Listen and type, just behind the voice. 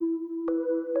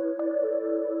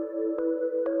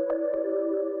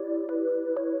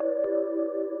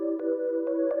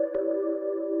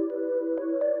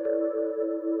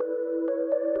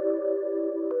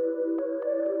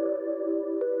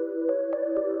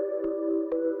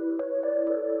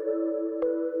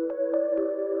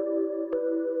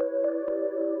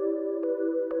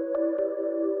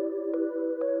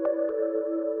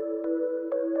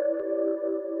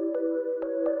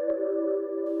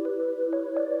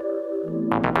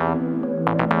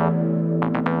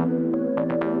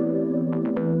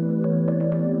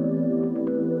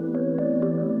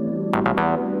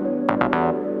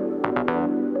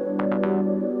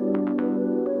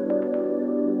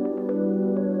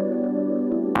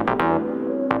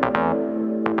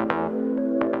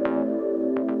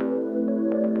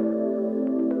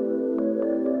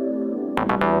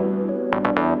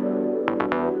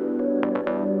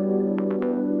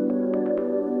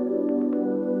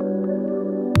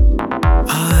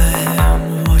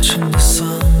I'm watching the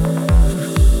sun.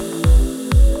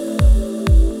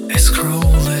 It's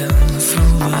crawling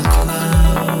through the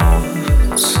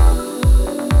clouds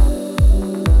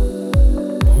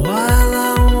while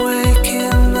I'm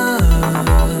waking up.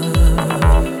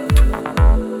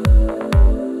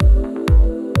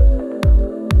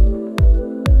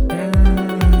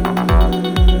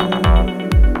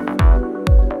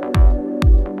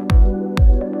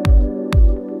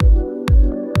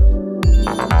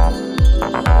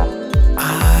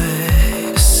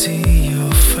 I see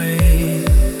your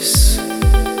face,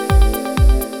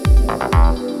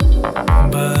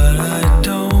 but I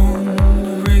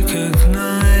don't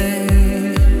recognize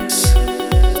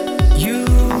you.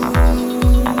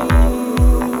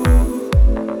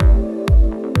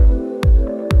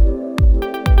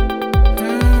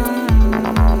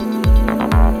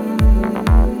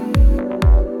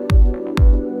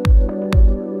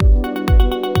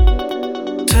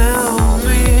 Tell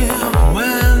me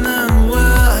when and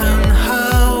where and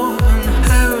how, and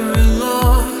have we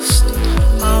lost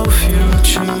our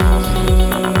future?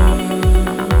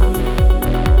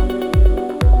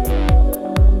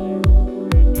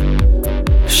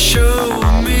 Show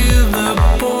me the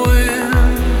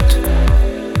point,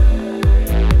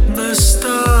 the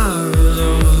start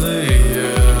of the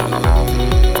end,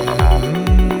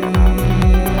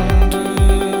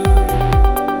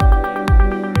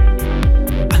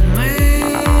 and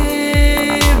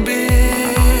maybe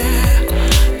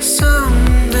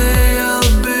someday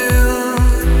I'll build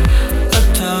a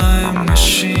time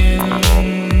machine.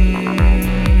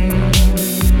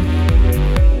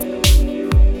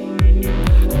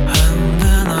 And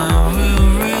then I will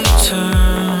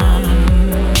return,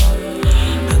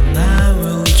 and I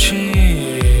will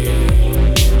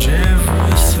change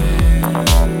everything.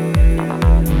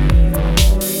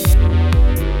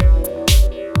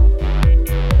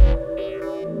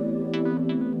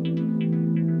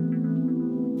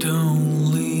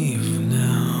 Don't leave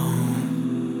now.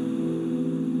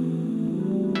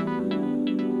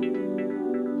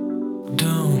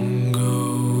 Don't go.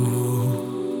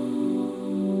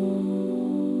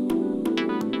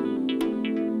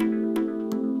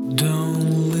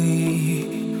 Don't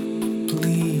leave,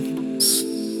 please.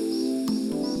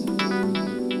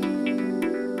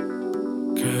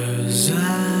 'Cause I